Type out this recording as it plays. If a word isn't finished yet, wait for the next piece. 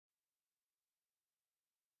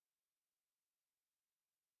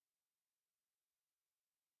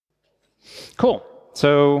Cool.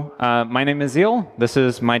 So my name is Zeal. This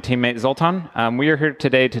is my teammate Zoltan. We are here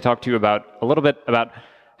today to talk to you about a little bit about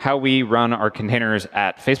how we run our containers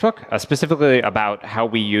at Facebook, specifically about how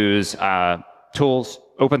we use tools,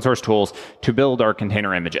 open source tools, to build our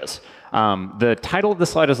container images. The title of the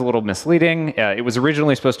slide is a little misleading. It was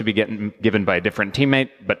originally supposed to be given by a different teammate,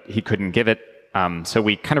 but he couldn't give it. So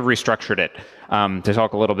we kind of restructured it to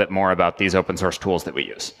talk a little bit more about these open source tools that we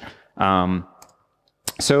use.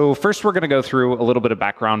 So first, we're going to go through a little bit of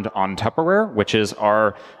background on Tupperware, which is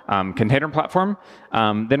our container platform.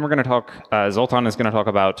 Then we're going to talk, Zoltan is going to talk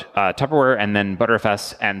about Tupperware and then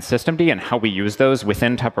Btrfs and systemd and how we use those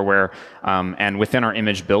within Tupperware and within our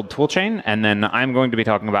image build toolchain. And then I'm going to be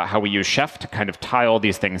talking about how we use Chef to kind of tie all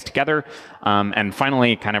these things together. And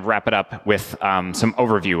finally, kind of wrap it up with some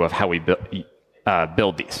overview of how we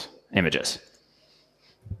build these images.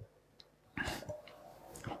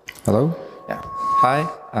 Hello. Yeah. Hi,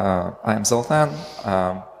 I am Zoltan.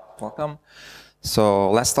 Welcome.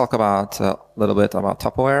 So let's talk about a little bit about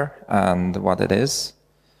Tupperware and what it is.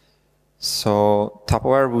 So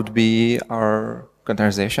Tupperware would be our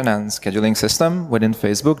containerization and scheduling system within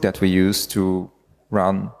Facebook that we use to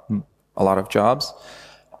run a lot of jobs.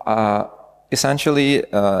 Essentially,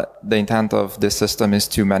 the intent of this system is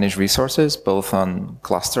to manage resources both on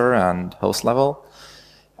cluster and host level.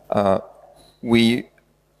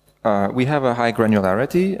 We have a high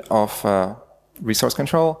granularity of resource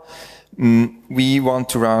control. We want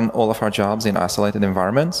to run all of our jobs in isolated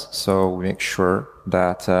environments, so we make sure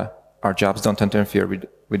that our jobs don't interfere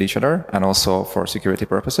with each other, and also for security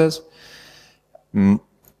purposes.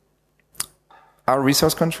 Our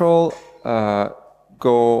resource control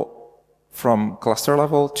go from cluster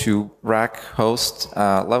level to rack host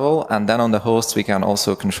level, and then on the hosts we can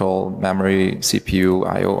also control memory, CPU,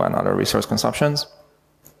 I/O, and other resource consumptions.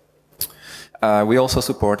 We also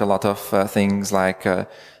support a lot of things like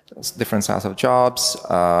different size of jobs,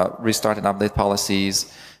 restart and update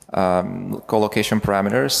policies, co-location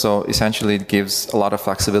parameters. So essentially it gives a lot of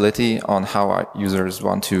flexibility on how our users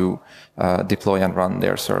want to deploy and run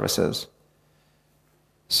their services.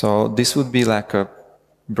 So this would be like a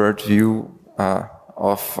bird view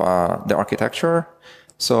of the architecture.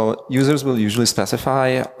 So users will usually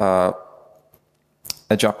specify a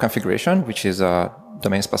job configuration, which is a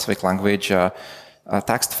domain-specific language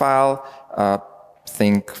text file.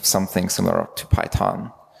 Think something similar to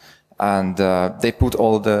Python. And they put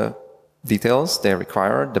all the details they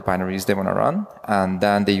require, the binaries they want to run, and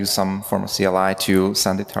then they use some form of CLI to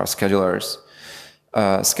send it to our schedulers.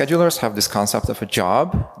 Schedulers have this concept of a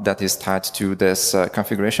job that is tied to this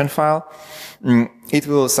configuration file. It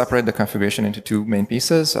will separate the configuration into two main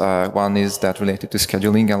pieces. One is that related to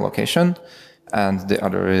scheduling and location, and the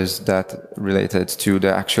other is that related to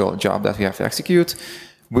the actual job that we have to execute.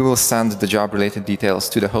 We will send the job-related details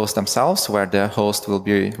to the host themselves, where the host will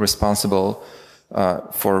be responsible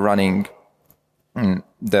for running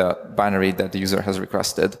the binary that the user has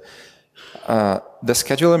requested. The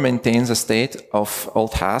scheduler maintains a state of all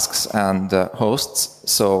tasks and hosts.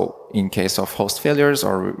 So in case of host failures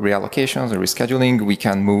or reallocations or rescheduling, we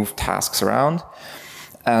can move tasks around.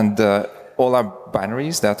 And all our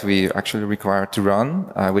binaries that we actually require to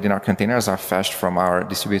run within our containers are fetched from our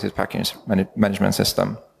distributed package management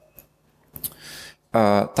system.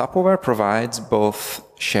 Tupperware provides both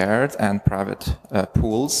shared and private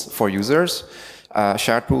pools for users.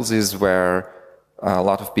 Shared pools is where a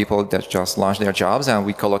lot of people that just launch their jobs and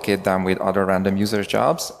we collocate them with other random users'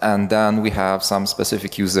 jobs. And then we have some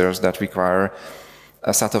specific users that require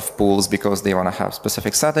a set of pools because they want to have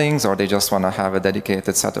specific settings or they just want to have a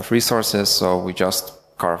dedicated set of resources. So we just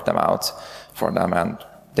carve them out for them and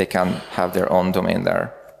they can have their own domain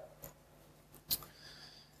there.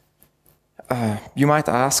 You might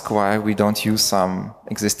ask why we don't use some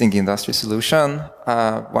existing industry solution.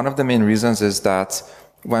 One of the main reasons is that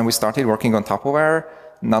when we started working on Tupperware,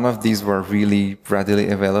 none of these were really readily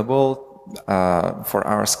available for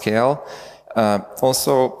our scale.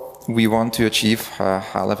 Also, we want to achieve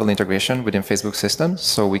high-level integration within Facebook systems,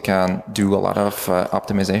 so we can do a lot of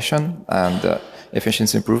optimization and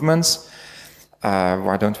efficiency improvements.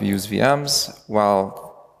 Why don't we use VMs? Well,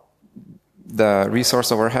 the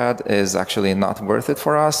resource overhead is actually not worth it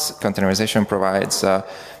for us. Containerization provides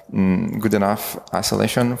good enough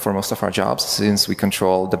isolation for most of our jobs since we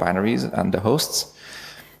control the binaries and the hosts.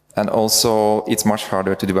 And also, it's much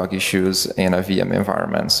harder to debug issues in a VM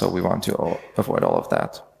environment, so we want to avoid all of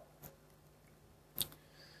that.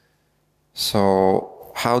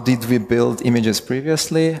 So how did we build images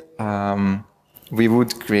previously? We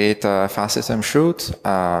would create a file system chroot.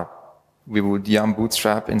 We would yum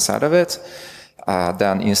bootstrap inside of it.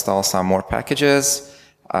 then install some more packages,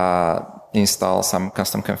 install some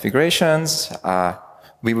custom configurations.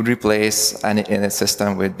 We would replace any init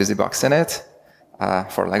system with BusyBox init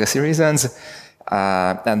for legacy reasons.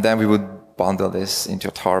 And then we would bundle this into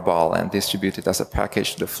a tarball and distribute it as a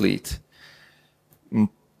package to the fleet.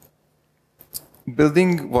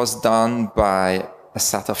 Building was done by a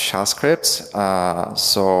set of shell scripts.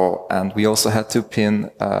 And we also had to pin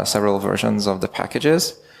several versions of the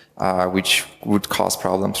packages, which would cause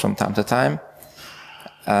problems from time to time.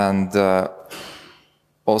 And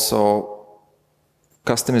also,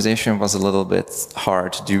 customization was a little bit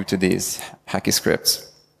hard due to these hacky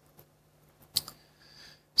scripts.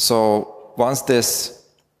 So once this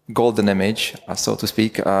golden image, so to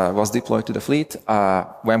speak, was deployed to the fleet,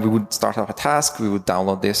 when we would start up a task, we would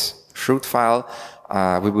download this root file.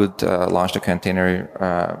 We would launch the container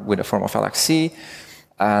with a form of LXC,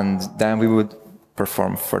 and then we would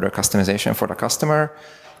perform further customization for the customer.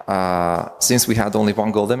 Since we had only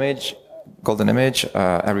one golden image,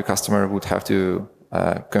 every customer would have to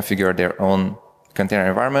configure their own container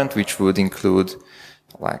environment, which would include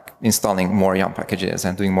like installing more YAML packages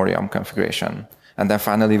and doing more YAML configuration. And then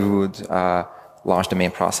finally, we would launch the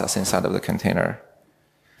main process inside of the container.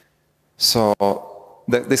 So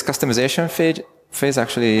this customization phase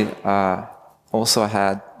actually also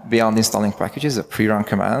had, beyond installing packages, a pre-run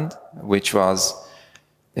command, which was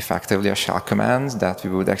effectively a shell command that we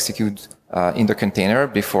would execute in the container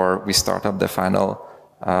before we start up the final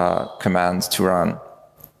command to run.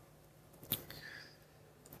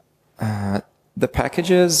 The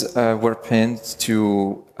packages were pinned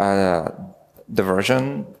to the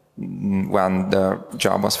version when the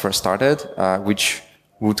job was first started, which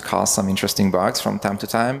would cause some interesting bugs from time to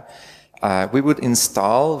time. We would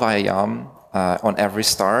install via YAML on every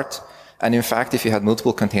start. And in fact, if you had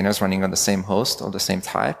multiple containers running on the same host or the same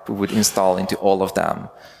type, we would install into all of them.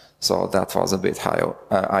 So that was a bit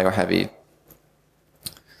IO heavy.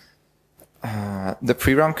 The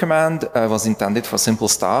pre-run command was intended for simple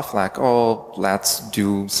stuff like, oh, let's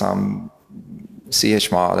do some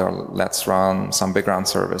chmod, or let's run some background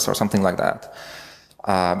service or something like that.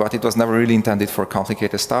 But it was never really intended for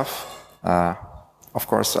complicated stuff. Of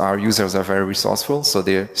course, our users are very resourceful, so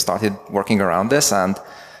they started working around this and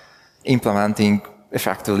implementing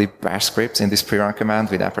effectively bash scripts in this pre-run command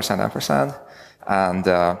with ampersand, and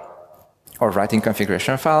or writing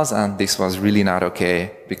configuration files, and this was really not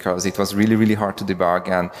okay because it was really, really hard to debug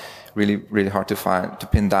and really, really hard to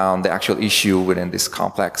pin down the actual issue within this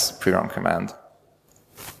complex pre-run command.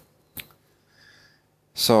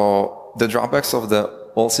 So the drawbacks of the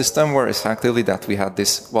old system were effectively that we had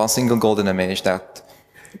this one single golden image that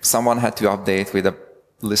someone had to update with a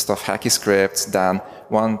list of hacky scripts. Then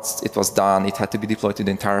once it was done, it had to be deployed to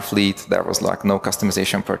the entire fleet. There was like no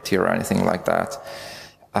customization per tier or anything like that.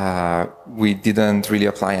 We didn't really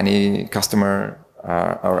apply any customer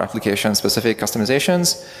or application-specific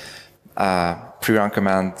customizations. Pre-run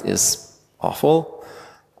command is awful,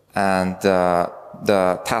 and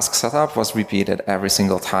the task setup was repeated every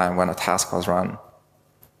single time when a task was run.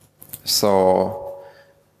 So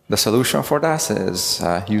the solution for this is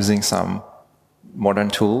using some modern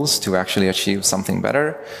tools to actually achieve something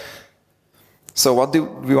better. So what do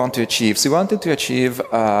we want to achieve? So we wanted to achieve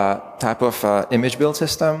a type of image build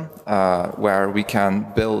system where we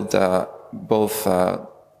can build both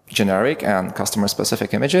generic and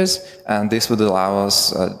customer-specific images, and this would allow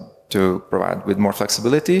us to provide with more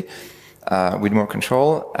flexibility, with more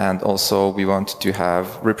control, and also we wanted to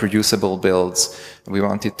have reproducible builds. We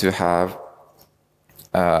wanted to have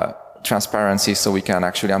transparency so we can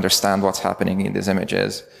actually understand what's happening in these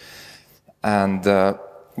images. And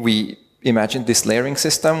we imagined this layering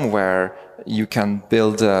system where you can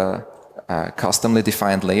build customly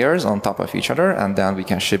defined layers on top of each other, and then we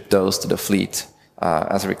can ship those to the fleet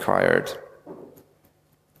as required.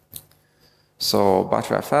 So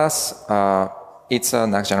Btrfs, it's a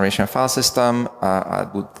next generation file system. I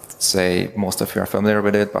would say most of you are familiar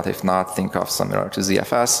with it, but if not, think of similar to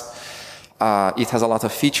ZFS. It has a lot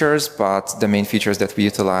of features, but the main features that we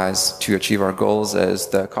utilize to achieve our goals is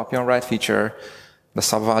the copy on write feature, the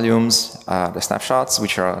subvolumes, the snapshots,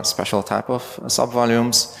 which are a special type of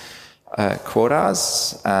subvolumes,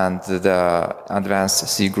 quotas, and the advanced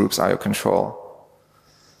C groups IO control.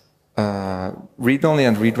 Read-only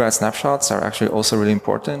and read-write snapshots are actually also really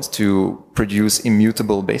important to produce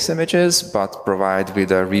immutable base images, but provide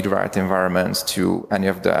with a read-write environment to any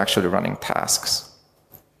of the actually running tasks.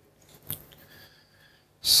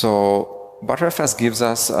 So Btrfs gives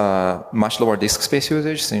us much lower disk space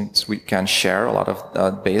usage since we can share a lot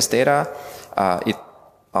of base data. It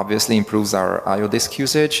obviously improves our IO disk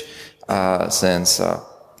usage. since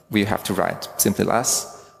we have to write simply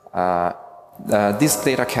less. This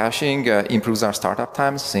data caching improves our startup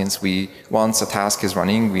times, since once a task is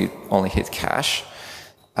running, we only hit cache.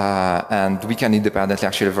 And we can independently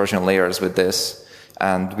actually version layers with this.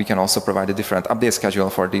 And we can also provide a different update schedule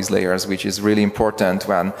for these layers, which is really important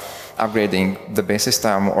when upgrading the base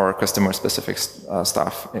system or customer-specific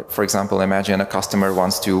stuff. For example, imagine a customer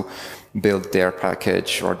wants to build their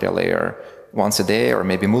package or their layer once a day or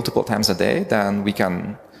maybe multiple times a day, then we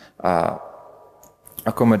can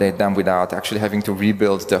accommodate them without actually having to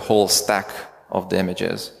rebuild the whole stack of the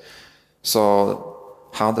images. So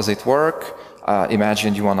how does it work?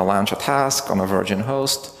 Imagine you want to launch a task on a Virgin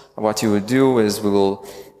host. What you would do is we will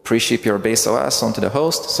pre-ship your base OS onto the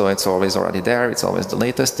host, so it's always already there, it's always the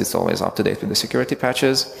latest, it's always up to date with the security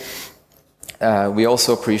patches. We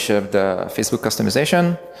also pre-ship the Facebook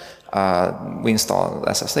customization. We install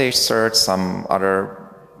SSH certs, some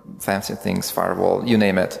other fancy things, firewall, you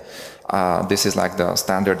name it. This is like the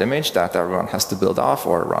standard image that everyone has to build off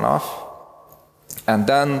or run off. And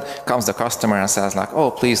then comes the customer and says like,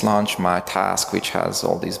 oh, please launch my task, which has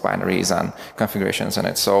all these binaries and configurations in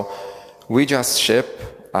it. So we just ship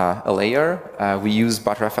a layer. We use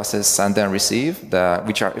Btrfs's send and receive,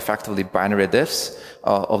 which are effectively binary diffs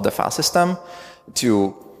of the file system,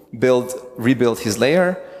 to rebuild his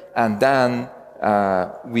layer. And then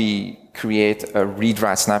we create a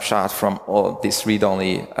read-write snapshot from all this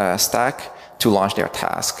read-only stack to launch their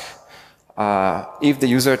task. If the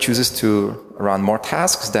user chooses to run more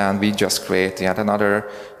tasks, then we just create yet another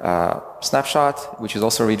snapshot, which is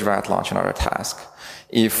also read-write, launch another task.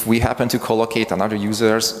 If we happen to collocate another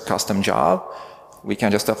user's custom job, we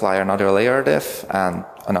can just apply another layer diff and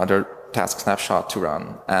another task snapshot to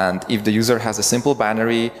run. And if the user has a simple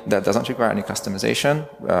binary that doesn't require any customization,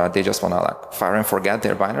 they just want to like fire and forget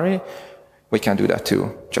their binary, we can do that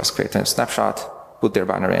too. Just create a snapshot, put their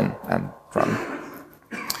binary in, and run.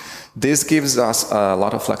 This gives us a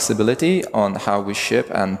lot of flexibility on how we ship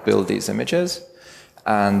and build these images.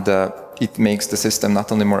 And it makes the system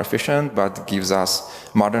not only more efficient, but gives us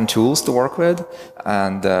modern tools to work with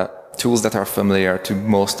and tools that are familiar to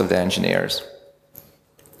most of the engineers.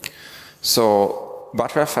 So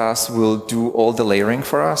Btrfs will do all the layering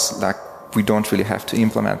for us. Like, we don't really have to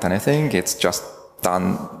implement anything. It's just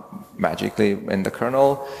done magically in the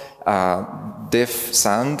kernel. Diff,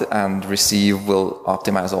 send, and receive will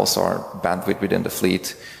optimize also our bandwidth within the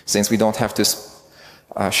fleet. Since we don't have to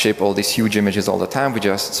ship all these huge images all the time, we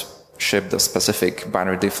just ship the specific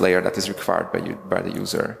binary diff layer that is required by the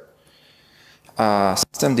user.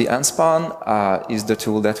 Systemd nspawn is the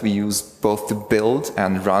tool that we use both to build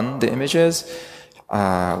and run the images.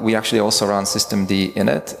 We actually also run systemd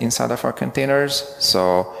init inside of our containers,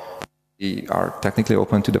 so we are technically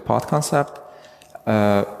open to the pod concept.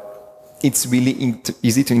 It's really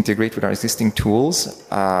easy to integrate with our existing tools.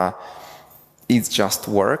 It just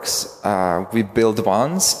works. We build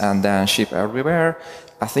once and then ship everywhere.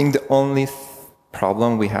 I think the only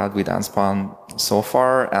problem we had with nspawn so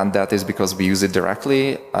far, and that is because we use it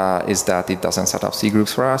directly, is that it doesn't set up C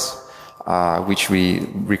groups for us, which we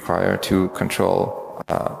require to control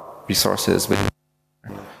resources with.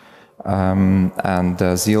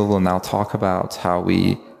 And Zeal will now talk about how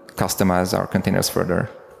we customize our containers further.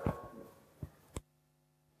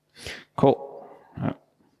 Cool.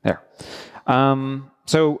 There.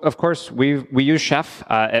 So, of course, we use Chef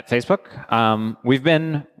at Facebook. We've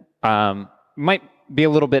been, might be a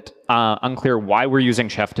little bit unclear why we're using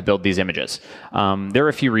Chef to build these images. There are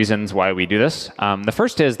a few reasons why we do this. The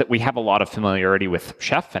first is that we have a lot of familiarity with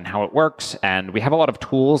Chef and how it works, and we have a lot of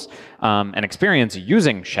tools and experience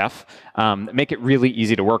using Chef that make it really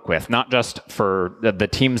easy to work with, not just for the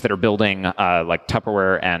teams that are building like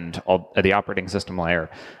Tupperware and all the operating system layer,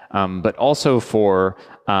 but also for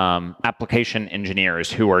application engineers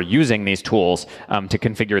who are using these tools to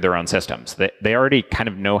configure their own systems. They already kind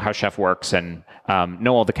of know how Chef works and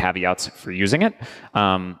know all the caveats for using it.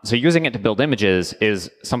 So using it to build images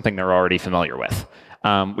is something they're already familiar with.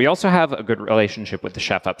 We also have a good relationship with the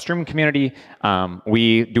Chef upstream community.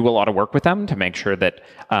 We do a lot of work with them to make sure that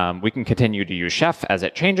we can continue to use Chef as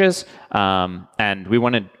it changes. And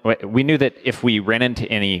we knew that if we ran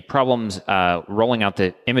into any problems rolling out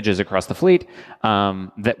the images across the fleet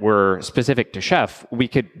that were specific to Chef, we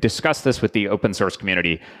could discuss this with the open source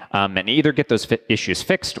community and either get those issues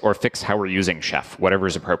fixed or fix how we're using Chef, whatever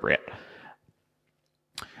is appropriate.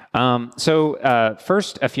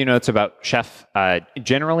 First, a few notes about Chef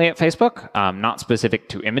generally at Facebook, not specific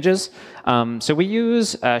to images. So we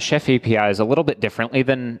use Chef APIs a little bit differently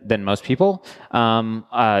than most people.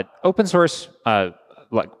 Open source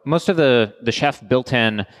like most of the Chef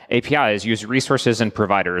built-in APIs use resources and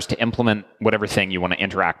providers to implement whatever thing you want to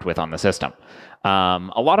interact with on the system.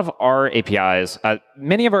 A lot of our APIs,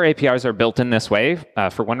 many of our APIs are built in this way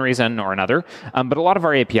for one reason or another, but a lot of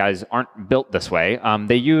our APIs aren't built this way.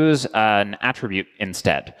 They use an attribute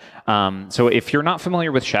instead. So if you're not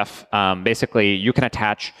familiar with Chef, basically you can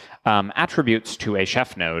attach attributes to a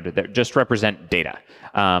Chef node that just represent data.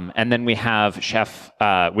 And then we have Chef,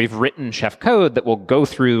 we've written Chef code that will go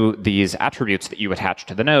through these attributes that you attach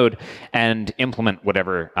to the node and implement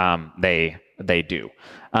whatever they do.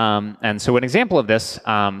 And so an example of this,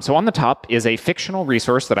 so on the top is a fictional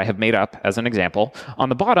resource that I have made up as an example. On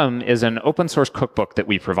the bottom is an open source cookbook that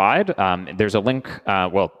we provide. There's a link,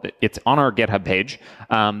 well, it's on our GitHub page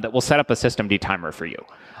that will set up a systemd timer for you.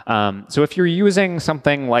 So if you're using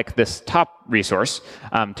something like this top resource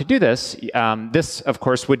to do this, this, of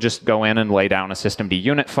course, would just go in and lay down a systemd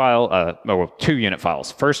unit file, well, 2 unit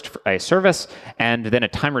files. First, a service, and then a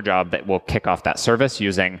timer job that will kick off that service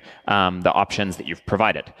using the options that you've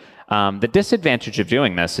provided. The disadvantage of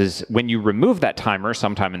doing this is when you remove that timer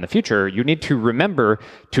sometime in the future, you need to remember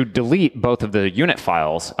to delete both of the unit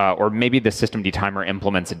files, or maybe the systemd timer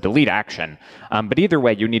implements a delete action. But either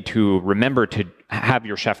way, you need to remember to have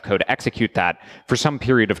your Chef code execute that for some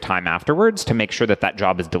period of time afterwards to make sure that that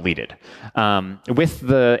job is deleted. With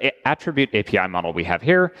the attribute API model we have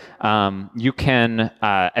here, you can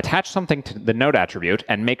attach something to the node attribute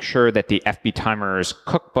and make sure that the FB timer's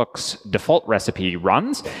cookbook's default recipe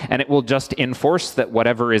runs, and it will just enforce that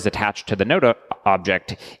whatever is attached to the node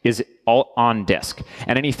object is all on disk.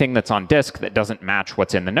 And anything that's on disk that doesn't match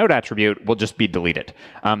what's in the node attribute will just be deleted.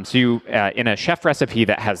 So you, in a Chef recipe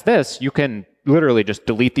that has this, you can literally just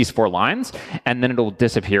delete these 4 lines, and then it'll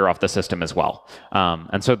disappear off the system as well.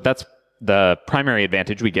 And so that's the primary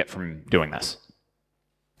advantage we get from doing this.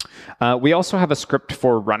 We also have a script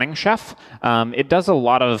for running Chef. It does a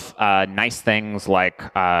lot of nice things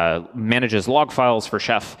like manages log files for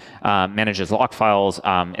Chef, manages log files.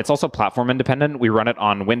 It's also platform independent. We run it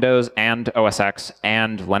on Windows and OS X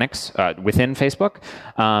and Linux within Facebook.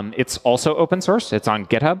 It's also open source. It's on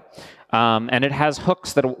GitHub. And it has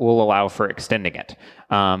hooks that will allow for extending it.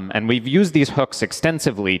 And we've used these hooks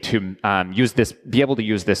extensively to be able to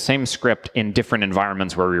use this same script in different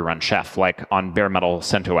environments where we run Chef, like on bare metal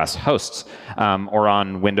CentOS hosts, or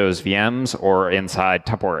on Windows VMs, or inside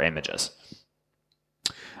Tupperware images.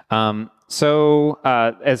 So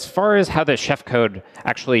as far as how the Chef code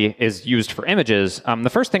actually is used for images, the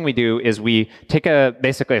first thing we do is we take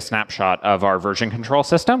basically a snapshot of our version control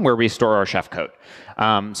system where we store our Chef code.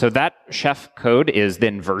 So that Chef code is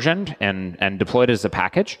then versioned and deployed as a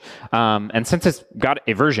package. And since it's got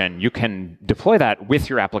a version, you can deploy that with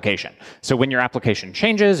your application. So when your application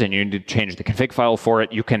changes and you need to change the config file for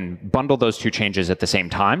it, you can bundle those 2 changes at the same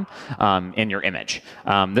time in your image.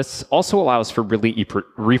 This also allows for really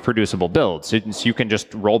reproducible builds. So you can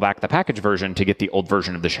just roll back the package version to get the old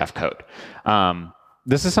version of the Chef code.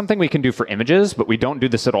 This is something we can do for images, but we don't do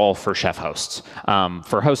this at all for Chef hosts.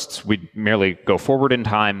 For hosts, we merely go forward in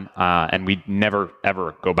time, and we never,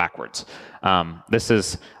 ever go backwards. This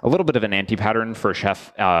is a little bit of an anti-pattern for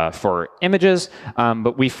Chef for images,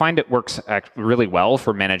 but we find it works really well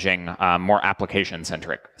for managing more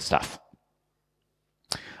application-centric stuff.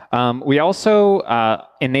 We also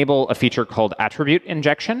enable a feature called attribute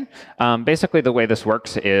injection. Basically, the way this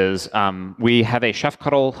works is we have a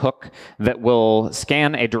chefctl hook that will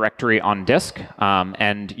scan a directory on disk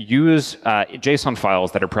and use JSON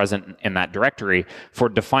files that are present in that directory for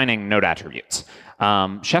defining node attributes.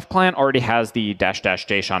 Chef client already has the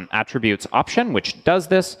 --JSON attributes option, which does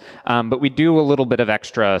this, but we do a little bit of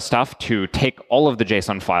extra stuff to take all of the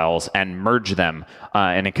JSON files and merge them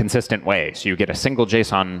in a consistent way. So you get a single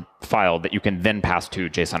JSON file that you can then pass to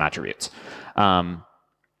JSON attributes.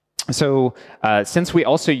 So since we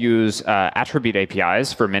also use attribute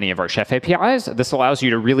APIs for many of our Chef APIs, this allows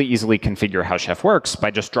you to really easily configure how Chef works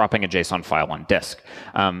by just dropping a JSON file on disk.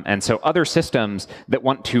 And so other systems that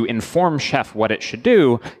want to inform Chef what it should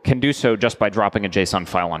do can do so just by dropping a JSON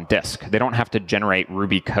file on disk. They don't have to generate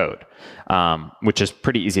Ruby code, which is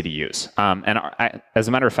pretty easy to use. As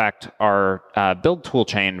a matter of fact, our build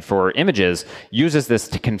toolchain for images uses this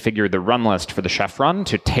to configure the run list for the Chef run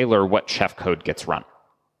to tailor what Chef code gets run.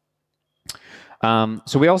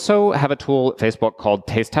 So we also have a tool at Facebook called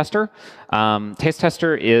Taste Tester. Taste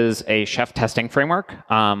Tester is a Chef testing framework.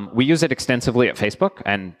 We use it extensively at Facebook,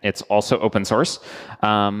 and it's also open source.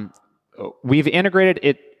 we've integrated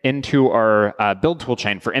it into our build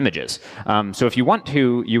toolchain for images. So if you want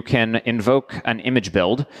to, you can invoke an image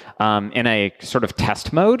build in a sort of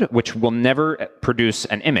test mode, which will never produce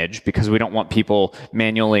an image because we don't want people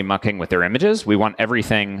manually mucking with their images. We want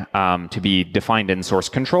everything to be defined in source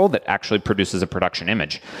control that actually produces a production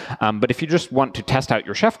image. But if you just want to test out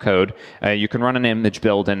your Chef code, you can run an image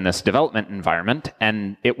build in this development environment,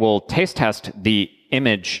 and it will taste test the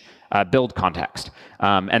image build context.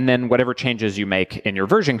 And then whatever changes you make in your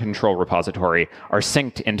version control repository are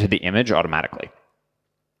synced into the image automatically.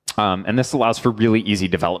 And this allows for really easy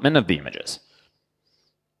development of the images.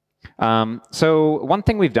 So one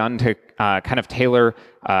thing we've done to kind of tailor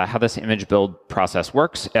how this image build process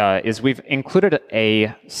works is we've included a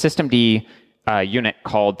systemd unit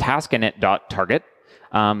called taskinit.target.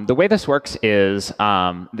 The way this works is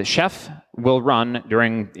the Chef will run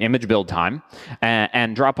during image build time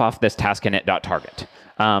and drop off this taskinit.target.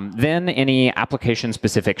 Then any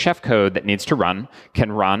application-specific Chef code that needs to run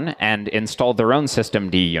can run and install their own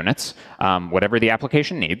systemd units, whatever the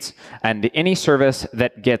application needs. And any service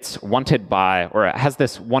that gets wanted by, or has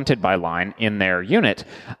this wanted by line in their unit,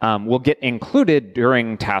 will get included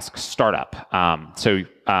during task startup.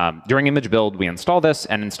 During image build, we install this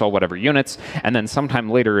and install whatever units, and then sometime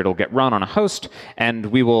later it'll get run on a host, and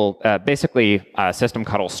we will basically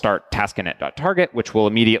systemctl start taskinit.target, which will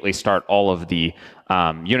immediately start all of the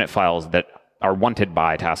unit files that are wanted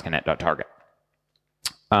by taskinit.target.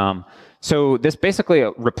 So this basically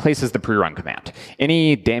replaces the pre-run command.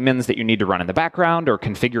 Any daemons that you need to run in the background or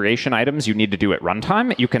configuration items you need to do at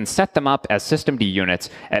runtime, you can set them up as systemd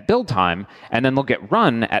units at build time, and then they'll get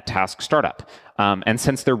run at task startup. And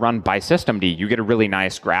since they're run by systemd, you get a really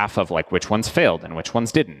nice graph of like which ones failed and which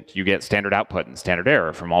ones didn't. You get standard output and standard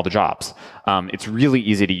error from all the jobs. It's really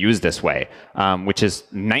easy to use this way, which is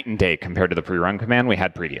night and day compared to the pre-run command we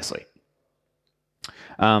had previously.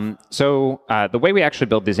 The way we actually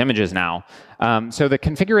build these images now, so the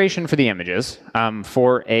configuration for the images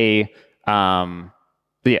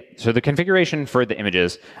the configuration for the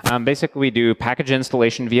images, basically we do package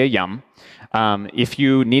installation via yum. If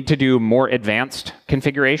you need to do more advanced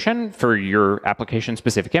configuration for your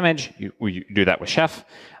application-specific image, we do that with Chef.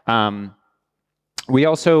 We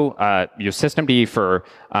also use systemd for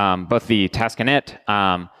both the task init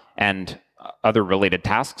and other related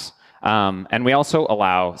tasks. And we also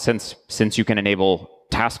allow, since you can enable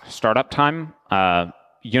task startup time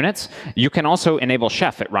units, you can also enable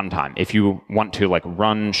Chef at runtime if you want to like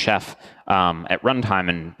run Chef at runtime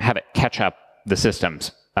and have it catch up the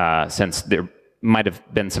systems, since there might have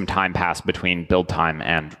been some time passed between build time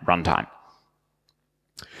and runtime.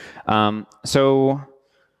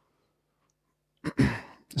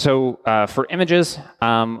 For images,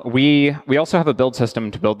 we also have a build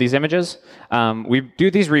system to build these images. We do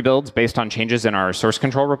these rebuilds based on changes in our source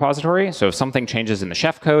control repository. So if something changes in the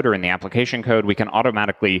Chef code or in the application code, we can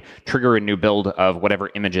automatically trigger a new build of whatever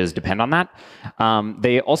images depend on that.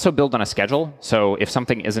 They also build on a schedule. So if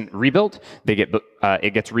something isn't rebuilt,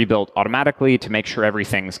 it gets rebuilt automatically to make sure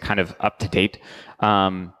everything's kind of up to date.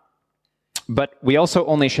 But we also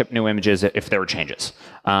only ship new images if there are changes.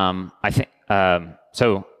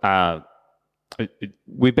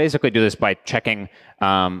 We basically do this by checking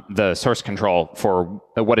the source control for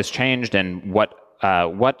what has changed and what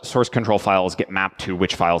source control files get mapped to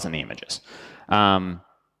which files in the images.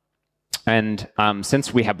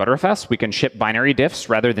 Since we have Btrfs, we can ship binary diffs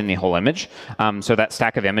rather than the whole image. So that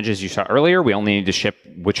stack of images you saw earlier, we only need to ship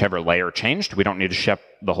whichever layer changed. We don't need to ship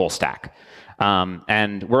the whole stack.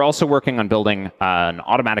 And we're also working on building an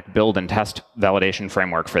automatic build and test validation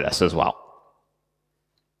framework for this as well.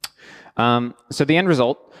 So the end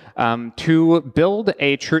result, to build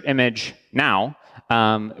a Chroot image now,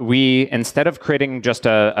 we, instead of creating just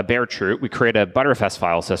a bare Chroot, we create a Btrfs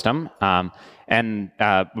file system, and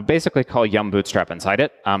we basically call yum bootstrap inside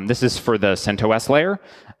it. This is for the CentOS layer.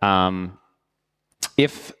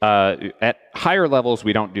 If at higher levels,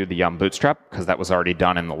 we don't do the yum bootstrap because that was already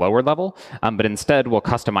done in the lower level, but instead we'll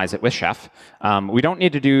customize it with Chef. We don't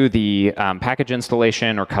need to do the package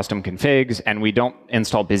installation or custom configs, and we don't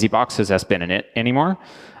install busyboxes as bin init anymore.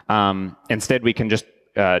 Instead, we can just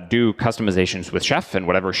do customizations with Chef, and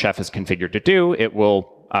whatever Chef is configured to do, it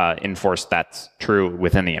will enforce that's true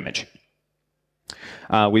within the image.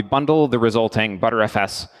 We bundle the resulting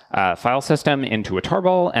Btrfs file system into a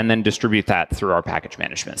tarball and then distribute that through our package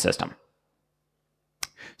management system.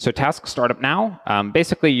 So task startup now,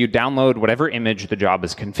 basically you download whatever image the job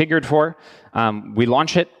is configured for. We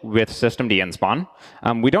launch it with systemd nspawn.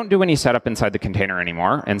 We don't do any setup inside the container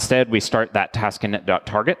anymore. Instead, we start that task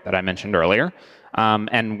init.target that I mentioned earlier.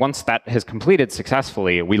 And once that has completed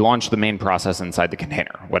successfully, we launch the main process inside the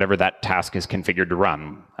container, whatever that task is configured to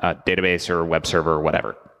run, database or web server or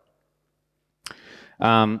whatever.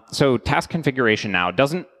 So task configuration now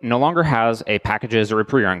no longer has a packages or a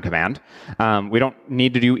pre-run command. We don't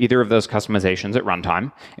need to do either of those customizations at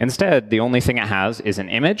runtime. Instead, the only thing it has is an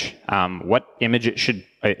image, what image it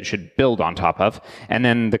should build on top of, and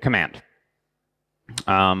then the command.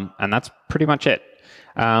 And that's pretty much it.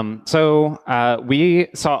 We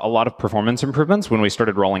saw a lot of performance improvements when we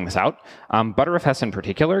started rolling this out. Btrfs in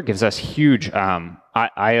particular gives us huge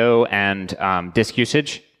I/O and disk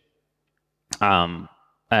usage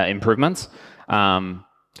improvements.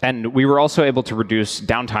 And we were also able to reduce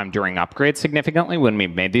downtime during upgrades significantly when we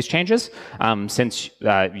made these changes. Since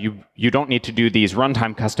you don't need to do these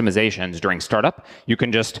runtime customizations during startup, you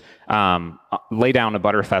can just lay down a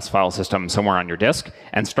Btrfs file system somewhere on your disk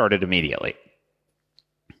and start it immediately.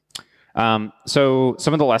 So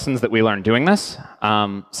some of the lessons that we learned doing this,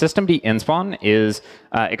 systemd nspawn is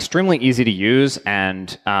extremely easy to use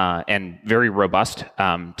and very robust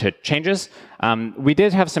to changes. We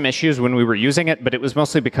did have some issues when we were using it, but it was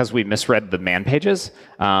mostly because we misread the man pages.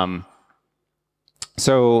 But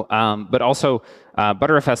also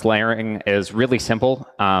Btrfs layering is really simple,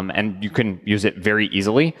 and you can use it very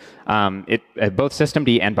easily. Both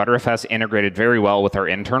systemd and Btrfs integrated very well with our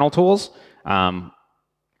internal tools.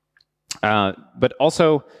 But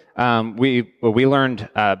also, we learned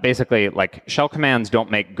basically like shell commands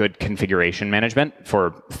don't make good configuration management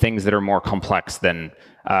for things that are more complex than,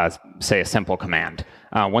 say, a simple command.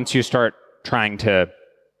 Once you start trying to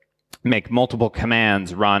make multiple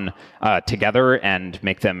commands run together and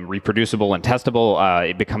make them reproducible and testable,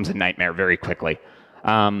 it becomes a nightmare very quickly.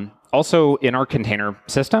 Also, in our container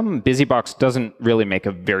system, BusyBox doesn't really make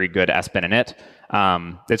a very good sbin init.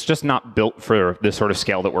 It's just not built for the sort of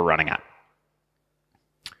scale that we're running at.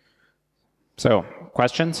 So,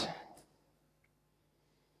 questions?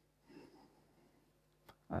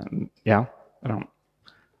 Yeah, I don't.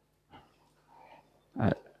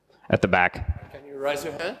 At the back. Can you raise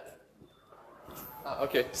your hand?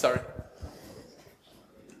 Okay, sorry.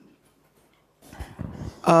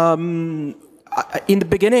 In the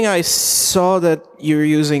beginning, I saw that you're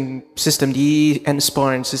using systemd,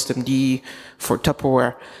 nspawn, and systemd for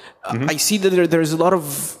Tupperware. I see that there's a lot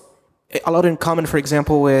in common, for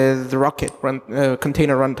example, with the Rocket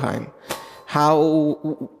container runtime.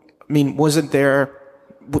 Wasn't there?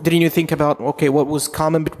 Didn't you think about what was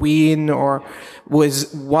common between, or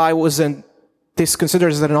why wasn't this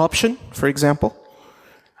considered as an option, for example,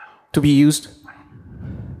 to be used?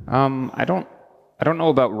 I don't know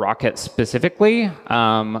about Rocket specifically.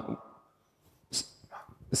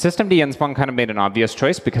 Systemd nspawn kind of made an obvious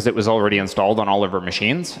choice because it was already installed on all of our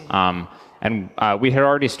machines. And we had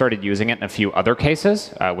already started using it in a few other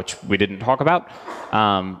cases, which we didn't talk about.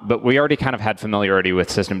 But we already kind of had familiarity with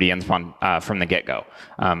systemd nspawn from the get-go.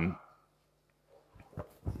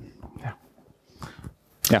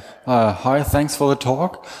 Hi, thanks for the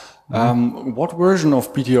talk. What version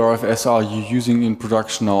of Btrfs are you using in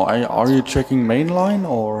production now? Are you checking mainline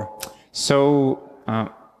or? So,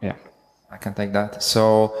 yeah. I can take that.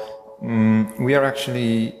 So we are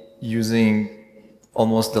actually using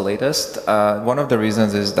almost the latest. One of the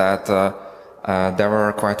reasons is that there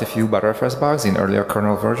were quite a few Btrfs bugs in earlier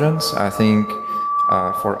kernel versions. I think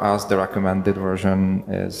for us the recommended version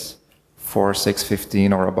is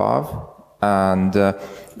 4.6.15 or above. And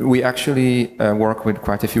we actually work with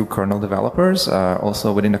quite a few kernel developers,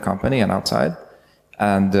 also within the company and outside.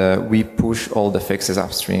 And we push all the fixes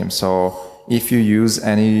upstream. So if you use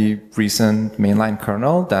any recent mainline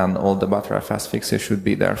kernel, then all the Btrfs fixes should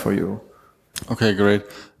be there for you. Okay, great.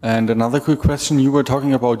 And another quick question. You were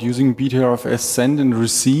talking about using Btrfs send and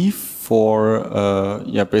receive for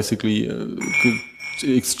basically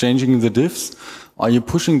exchanging the diffs. Are you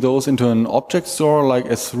pushing those into an object store like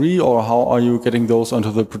S3, or how are you getting those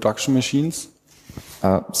onto the production machines?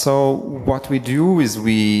 So what we do is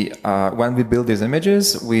when we build these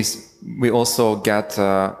images, we also get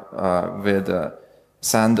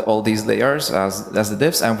send all these layers as the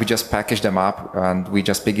diffs, and we just package them up, and we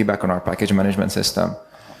just piggyback on our package management system.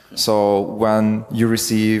 So when you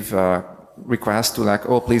receive a request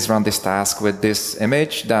to please run this task with this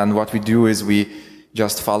image, then what we do is we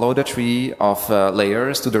just follow the tree of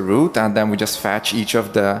layers to the root, and then we just fetch each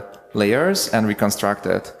of the layers and reconstruct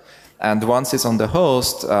it. And once it's on the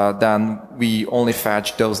host, then we only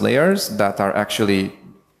fetch those layers that are actually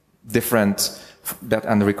different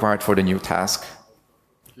and required for the new task.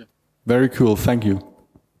 Very cool. Thank you.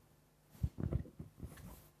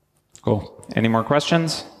 Cool. Any more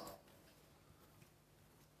questions?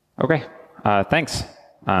 Okay. Thanks.